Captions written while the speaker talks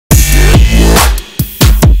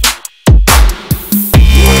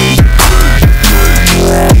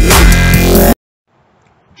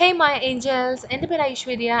Hey my angels, എൻ്റെ പേര്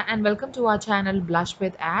Aishwarya and welcome to our channel blush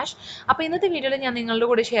with ash. അപ്പോൾ ഇന്നത്തെ വീഡിയോയിൽ ഞാൻ നിങ്ങളുടെ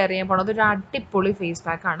കൂടെ ഷെയർ ചെയ്യാൻ പോകുന്നത് ഒരു അടിപൊളി ഫേസ്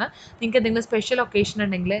പാക്ക് ആണ്. നിങ്ങൾക്ക് എന്തെങ്കിലും സ്പെഷ്യൽ ഒക്കേഷൻ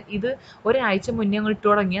ഉണ്ടെങ്കിൽ ഇത് ഒരാഴ്ച മുന്നേ അങ്ങ് ഇട്ട്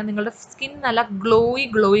തുടങ്ങിയാൽ നിങ്ങളുടെ സ്കിൻ നല്ല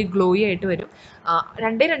ഗ്ലോയി ആയിട്ട് വരും.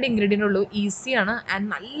 രണ്ട് ഇൻഗ്രീഡിയൻ്റ് ഉള്ളൂ, ഈസിയാണ് ആൻഡ്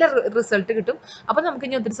നല്ല റിസൾട്ട് കിട്ടും. അപ്പോൾ നമുക്ക്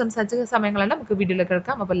ഇനി ഒത്തിരി സംസാരിച്ച സമയങ്ങളല്ല, നമുക്ക് വീഡിയോയിലേക്ക്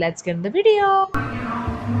എടുക്കാം. അപ്പോൾ ലെറ്റ്സ് ഗെറ്റ് ദ വീഡിയോ.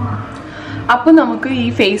 അപ്പോൾ നമുക്ക് ഈ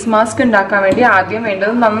ഫേസ് മാസ്ക് ഉണ്ടാക്കാൻ വേണ്ടി ആദ്യം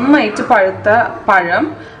വേണ്ടത് നന്നായിട്ട് പഴുത്ത പഴം.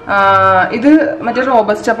 ഇത് മറ്റേ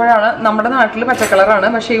റോബസ്റ്റ പഴമാണ്, നമ്മുടെ നാട്ടിൽ പച്ച കളറാണ്,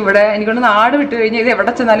 പക്ഷെ ഇവിടെ എനിക്കൊണ്ട് നാട് വിട്ട് കഴിഞ്ഞാൽ ഇത്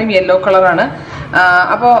എവിടെ ചെന്നാലും യെല്ലോ കളറാണ്.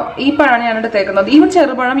 അപ്പോൾ ഈ പഴമാണ് ഞാൻ എടുത്തേക്കുന്നത്. ഈവൻ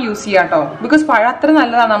ചെറുപഴം യൂസ് ചെയ്യാം കേട്ടോ, ബിക്കോസ് പഴം അത്ര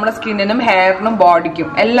നല്ലതാണ് നമ്മുടെ സ്കിന്നിനും ഹെയറിനും ബോഡിക്കും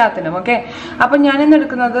എല്ലാത്തിനും. ഓക്കെ, അപ്പം ഞാനിന്ന്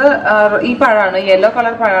എടുക്കുന്നത് ഈ പഴമാണ്, യെല്ലോ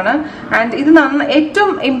കളർ പഴമാണ്. ആൻഡ് ഇത്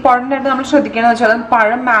ഏറ്റവും ഇമ്പോർട്ടൻ്റ് ആയിട്ട് നമ്മൾ ശ്രദ്ധിക്കണമെന്ന് വെച്ചാൽ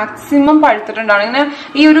പഴം മാക്സിമം പഴുത്തിട്ടുണ്ടാണ്. ഇങ്ങനെ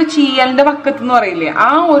ഈ ഒരു ചീയലിന്റെ വക്കത്ത് എന്ന് പറയില്ലേ, ആ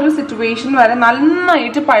ഒരു സിറ്റുവേഷൻ വരെ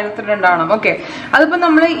നന്നായിട്ട് പഴുത്തിട്ടുണ്ടാവണം. ഓക്കെ, അതിപ്പോ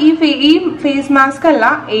നമ്മൾ ഈ ഫേസ് മാസ്ക് അല്ല,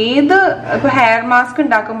 ഏത് ഇപ്പൊ ഹെയർ മാസ്ക്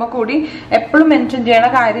ഉണ്ടാക്കുമ്പോൾ കൂടി എപ്പോഴും മെൻഷൻ ചെയ്യണ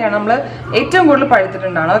കാര്യമാണ് നമ്മൾ ഏറ്റവും കൂടുതൽ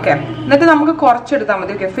പഴുത്തിട്ടുണ്ടാവണം. ഓക്കെ, എന്നിട്ട് നമുക്ക് കുറച്ചെടുത്താൽ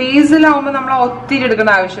മതി. ഓക്കെ, ഫേസിലാവുമ്പോൾ നമ്മൾ ഒത്തിരി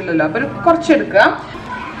എടുക്കേണ്ട ആവശ്യമില്ലല്ലോ, അപ്പൊ കുറച്ചെടുക്കുക.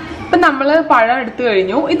 ഇപ്പൊ നമ്മള് പഴം എടുത്തു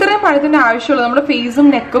കഴിഞ്ഞു. ഇത്രയും പഴത്തിന്റെ ആവശ്യമുള്ളൂ, നമ്മുടെ ഫേസും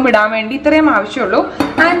നെക്കും ഇടാൻ വേണ്ടി ഇത്രയും ആവശ്യമുള്ളൂ.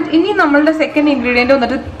 ആൻഡ് ഇനി നമ്മളുടെ സെക്കൻഡ് ഇൻഗ്രീഡിയന്റ്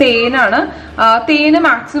വന്നിട്ട് തേനാണ്. തേന്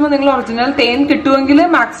മാക്സിമം നിങ്ങൾ ഒറിജിനൽ തേൻ കിട്ടുമെങ്കിൽ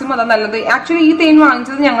മാക്സിമം അതാ നല്ലത്. ആക്ച്വലി ഈ തേൻ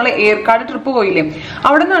വാങ്ങിച്ചത് ഞങ്ങൾ ഏർക്കാട് ട്രിപ്പ് പോയില്ലേ,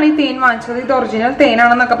 അവിടെ നിന്നാണ് ഈ തേൻ വാങ്ങിച്ചത്. ഇത് ഒറിജിനൽ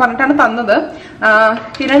തേനാണെന്നൊക്കെ പറഞ്ഞിട്ടാണ് തന്നത്.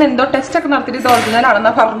 പിന്നെ എന്തോ ടെസ്റ്റ് ഒക്കെ നടത്തിയിട്ട് ഇത് ഒറിജിനൽ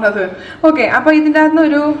ആണെന്നാ പറഞ്ഞത്. ഓക്കെ, അപ്പൊ ഇതിൻ്റെ അകത്ത്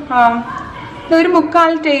ഒരു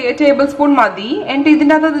 3/4 ടേബിൾ സ്പൂൺ മതി. എന്നിട്ട്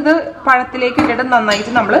ഇതിൻ്റെ അകത്ത് ഇത് പഴത്തിലേക്ക് ഇട്ടിട്ട്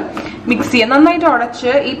നന്നായിട്ട് നമ്മൾ മിക്സ് ചെയ്യാം. നന്നായിട്ട്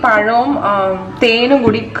ഉടച്ച് ഈ പഴവും തേനും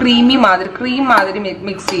കൂടി ക്രീം മാതിരി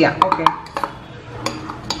മിക്സ് ചെയ്യാം. ഓക്കെ,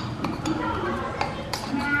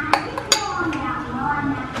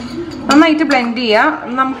 നന്നായിട്ട് ബ്ലെൻഡ് ചെയ്യുക.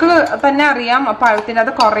 നമുക്ക് തന്നെ അറിയാം പഴത്തിൻ്റെ അത്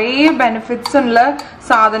കുറേ ബെനിഫിറ്റ്സ് ഉള്ള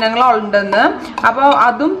സാധനങ്ങൾ ഉണ്ടെന്ന്. അപ്പോൾ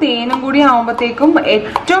അതും തേനും കൂടി ആവുമ്പോഴത്തേക്കും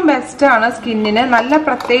ഏറ്റവും ബെസ്റ്റ് ആണ് സ്കിന്നിന്. നല്ല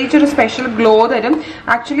പ്രത്യേകിച്ച് ഒരു സ്പെഷ്യൽ ഗ്ലോ തരും.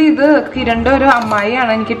 ആക്ച്വലി ഇത് കിരണിന്റെ ഒരു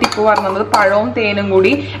അമ്മായിയാണ് എനിക്ക് ടിപ്പ് പറഞ്ഞത്, പഴവും തേനും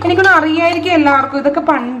കൂടി. എനിക്കൊന്നും അറിയായിരിക്കും എല്ലാവർക്കും. ഇതൊക്കെ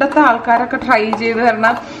പണ്ടത്തെ ആൾക്കാരൊക്കെ ട്രൈ ചെയ്ത്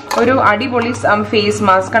തരുന്ന ഒരു അടിപൊളി ഫേസ്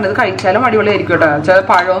മാസ്ക് ആണ്. ഇത് കഴിച്ചാലും അടിപൊളിയായിരിക്കും കേട്ടോ.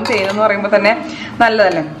 പഴവും തേനും എന്ന് പറയുമ്പോൾ തന്നെ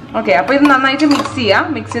നല്ലതല്ലേ. ഓക്കെ, അപ്പൊ ഇത് നന്നായിട്ട് മിക്സ് ചെയ്യാം.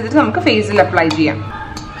 മിക്സ് ചെയ്തിട്ട് നമുക്ക് ഫേസിൽ അപ്ലൈ ചെയ്യാം.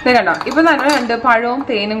 ഇത് കണ്ടോ, ഇപ്പൊ നല്ല പഴവും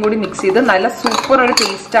തേനും കൂടി മിക്സ് ചെയ്ത് നല്ല സൂപ്പർ ഒരു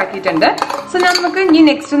ടേസ്റ്റ് ആക്കിയിട്ടുണ്ട്. സോ നമുക്ക് ഇനി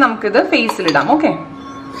നെക്സ്റ്റ് നമുക്കിത് ഫേസിലിടാം. ഓക്കെ,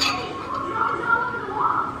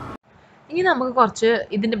 ഇനി നമുക്ക് കുറച്ച്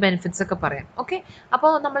ഇതിൻ്റെ ബെനിഫിറ്റ്സ് ഒക്കെ പറയാം. ഓക്കെ,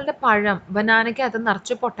 അപ്പോൾ നമ്മളുടെ പഴം ബനാനയ്ക്കകത്ത്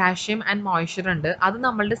നിറച്ച് പൊട്ടാഷ്യം ആൻഡ് മോയ്സ്ചർ ഉണ്ട്. അത്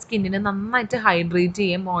നമ്മളുടെ സ്കിന്നിനെ നന്നായിട്ട് ഹൈഡ്രേറ്റ്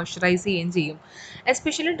ചെയ്യുകയും മോയ്സ്ചറൈസ് ചെയ്യുകയും ചെയ്യും.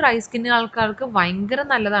 എസ്പെഷ്യലി ഡ്രൈ സ്കിൻ ആൾക്കാർക്ക് ഭയങ്കര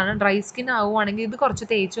നല്ലതാണ്. ഡ്രൈ സ്കിൻ ആവുകയാണെങ്കിൽ ഇത് കുറച്ച്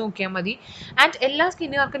തേച്ച് നോക്കിയാൽ മതി. ആൻഡ് എല്ലാ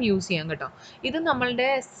സ്കിന്നുകാർക്കും യൂസ് ചെയ്യാം കേട്ടോ. ഇത് നമ്മളുടെ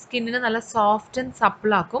സ്കിന്നിനെ നല്ല സോഫ്റ്റ് ആൻഡ്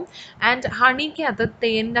സപ്പിളാക്കും. ആൻഡ് ഹണിക്കകത്ത്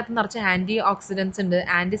തേനിൻ്റെ അകത്ത് നിറച്ച് ആൻറ്റി ഓക്സിഡൻസ് ഉണ്ട്,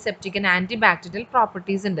 antiseptic and anti bacterial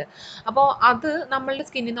properties ഉണ്ട്. അപ്പോൾ അത് നമ്മളുടെ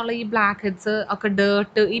സ്കിന്നിൽ നിന്നുള്ള ഈ ബ്ലാക്ക് ഹെഡ്സ് ഒക്കെ,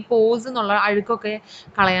 ഡേർട്ട്, ഈ പോസ് എന്നുള്ള അഴുക്കൊക്കെ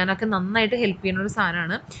കളയാനൊക്കെ നന്നായിട്ട് ഹെൽപ്പ് ചെയ്യുന്ന ഒരു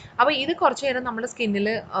സാധനമാണ്. അപ്പോൾ ഇത് കുറച്ച് നേരം നമ്മുടെ സ്കിന്നിൽ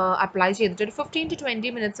അപ്ലൈ ചെയ്തിട്ട് ഒരു 15 to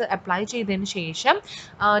 20 മിനിറ്റ്സ് അപ്ലൈ ചെയ്തതിന് ശേഷം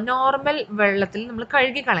നോർമൽ വെള്ളത്തിൽ നമ്മൾ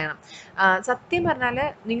കഴുകി കളയണം. സത്യം പറഞ്ഞാൽ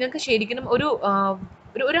നിങ്ങൾക്ക് ശരിക്കും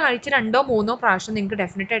ഒരാഴ്ച 2-3 പ്രാവശ്യം നിങ്ങൾക്ക്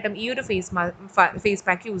ഡെഫിനറ്റ് ആയിട്ടും ഈ ഒരു ഫേസ്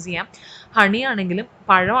പാക്ക് യൂസ് ചെയ്യാം. ഹണി ആണെങ്കിലും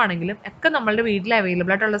പഴമാണെങ്കിലും ഒക്കെ നമ്മളുടെ വീട്ടിൽ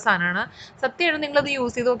അവൈലബിൾ ആയിട്ടുള്ള സാധനമാണ്. സത്യമായിട്ടും നിങ്ങളത്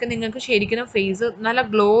യൂസ് ചെയ്ത് നോക്കിയാൽ നിങ്ങൾക്ക് ശരിക്കും ഫേസ് നല്ല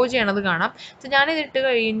ഗ്ലോ ചെയ്യണത് കാണാം. സോ ഞാനിത് ഇട്ട്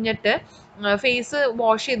കഴിഞ്ഞിട്ട് ഫേസ്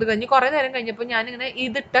വാഷ് ചെയ്ത് കഴിഞ്ഞ് കുറേ നേരം കഴിഞ്ഞപ്പോൾ ഞാനിങ്ങനെ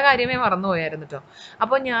ഇതിട്ട കാര്യമേ മറന്നുപോയായിരുന്നു കേട്ടോ.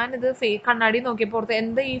 അപ്പോൾ ഞാനിത് കണ്ണാടി നോക്കിയപ്പോൾ ഓർത്ത്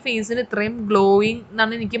എന്താ ഈ ഫേസിന് ഇത്രയും ഗ്ലോയിങ്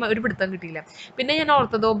എന്നാണ് എനിക്ക് ഒരു പിടുത്തം കിട്ടിയില്ല. പിന്നെ ഞാൻ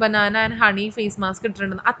ഓർത്തതോ banana and honey face mask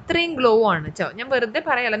ഇട്ടിട്ടുണ്ടെന്ന്. അത്രയും ഗ്ലോ ആണ് കേട്ടോ. ഞാൻ വെറുതെ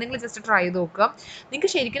പറയല്ല, നിങ്ങൾ ജസ്റ്റ് ട്രൈ ചെയ്ത് നോക്കുക,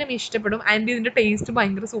 നിങ്ങൾക്ക് ശരിക്കും ഇഷ്ടപ്പെടും. ആൻഡ് ഇതിൻ്റെ ടേസ്റ്റ്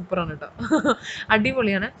ഭയങ്കര സൂപ്പറാണ് കേട്ടോ,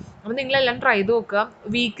 അടിപൊളിയാണ്. അപ്പോൾ നിങ്ങളെല്ലാം ട്രൈ ചെയ്ത് നോക്കുക.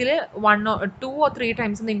 വീക്കിൽ 2 or 3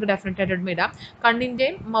 ടൈംസ് നിങ്ങൾക്ക് ഡെഫിനറ്റ് ആയിട്ട് ഇടാം.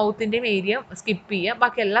 കണ്ണിൻ്റെയും മൗത്തിൻ്റെയും ഏരിയ സ്കിപ്പ് ചെയ്യുക,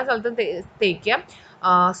 ബാക്കി എല്ലാ സ്ഥലത്തും തേക്കുക.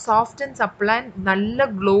 സോഫ്റ്റ് ആൻഡ് സപ്പിൾ ആൻഡ് നല്ല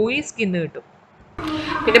ഗ്ലോയി സ്കിന്ന് കിട്ടും.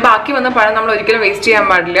 പിന്നെ ബാക്കി വന്ന പഴം നമ്മൾ ഒരിക്കലും വേസ്റ്റ് ചെയ്യാൻ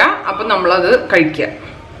പാടില്ല. അപ്പൊ നമ്മളത് കഴിക്കുക.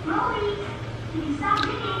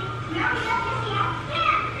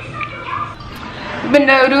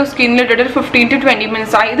 പിന്നെ ഒരു സ്കിന്നിലിട്ടിട്ട് ഒരു 15 to 20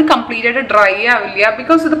 മിനിറ്റ്സ് ആയി. ഇത് കംപ്ലീറ്റ് ആയിട്ട് ഡ്രൈ ആവില്ല,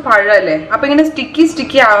 ബിക്കോസ് ഇത് പഴമല്ലേ. അപ്പൊ ഇങ്ങനെ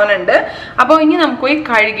സ്റ്റിക്കി ആവാനുണ്ട്. അപ്പോൾ ഇനി നമുക്ക് പോയി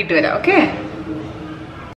കഴുകിയിട്ട് വരാം. ഓക്കെ,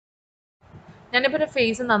 ഞാനിപ്പോൾ എൻ്റെ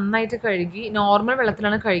ഫേസ് നന്നായിട്ട് കഴുകി നോർമൽ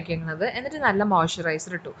വെള്ളത്തിലാണ് കഴുകിക്കുന്നത്. എന്നിട്ട് നല്ല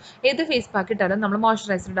മോയ്സ്ചറൈസർ ഇട്ടു. ഏത് ഫേസ് പാക്ക് ഇട്ടാലും നമ്മൾ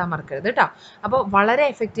മോയ്സ്ചറൈസർ ഇടാൻ മറക്കരുത് കേട്ടോ. അപ്പോൾ വളരെ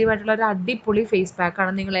എഫക്റ്റീവ് ആയിട്ടുള്ള ഒരു അടിപൊളി ഫേസ്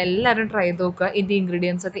പാക്കാണ്. നിങ്ങൾ എല്ലാവരും ട്രൈ ചെയ്ത് നോക്കുക. ഇതിൻ്റെ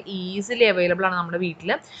ഇൻഗ്രീഡിയൻസ് ഒക്കെ ഈസിലി അവൈലബിൾ ആണ് നമ്മുടെ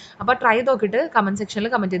വീട്ടിൽ. അപ്പോൾ ട്രൈ നോക്കിയിട്ട് കമൻറ്റ് സെക്ഷനിൽ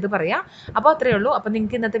കമൻറ്റ് ചെയ്ത് പറയാം. അപ്പോൾ അത്രയേ ഉള്ളൂ. അപ്പോൾ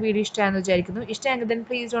നിങ്ങൾക്ക് ഇന്നത്തെ വീഡിയോ ഇഷ്ടമായെന്ന് വിചാരിക്കുന്നു. ഇഷ്ടമായെങ്കിൽ then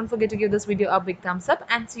please don't forget to give this video a big thumbs up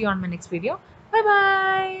and see you on my next video. Bye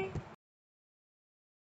bye.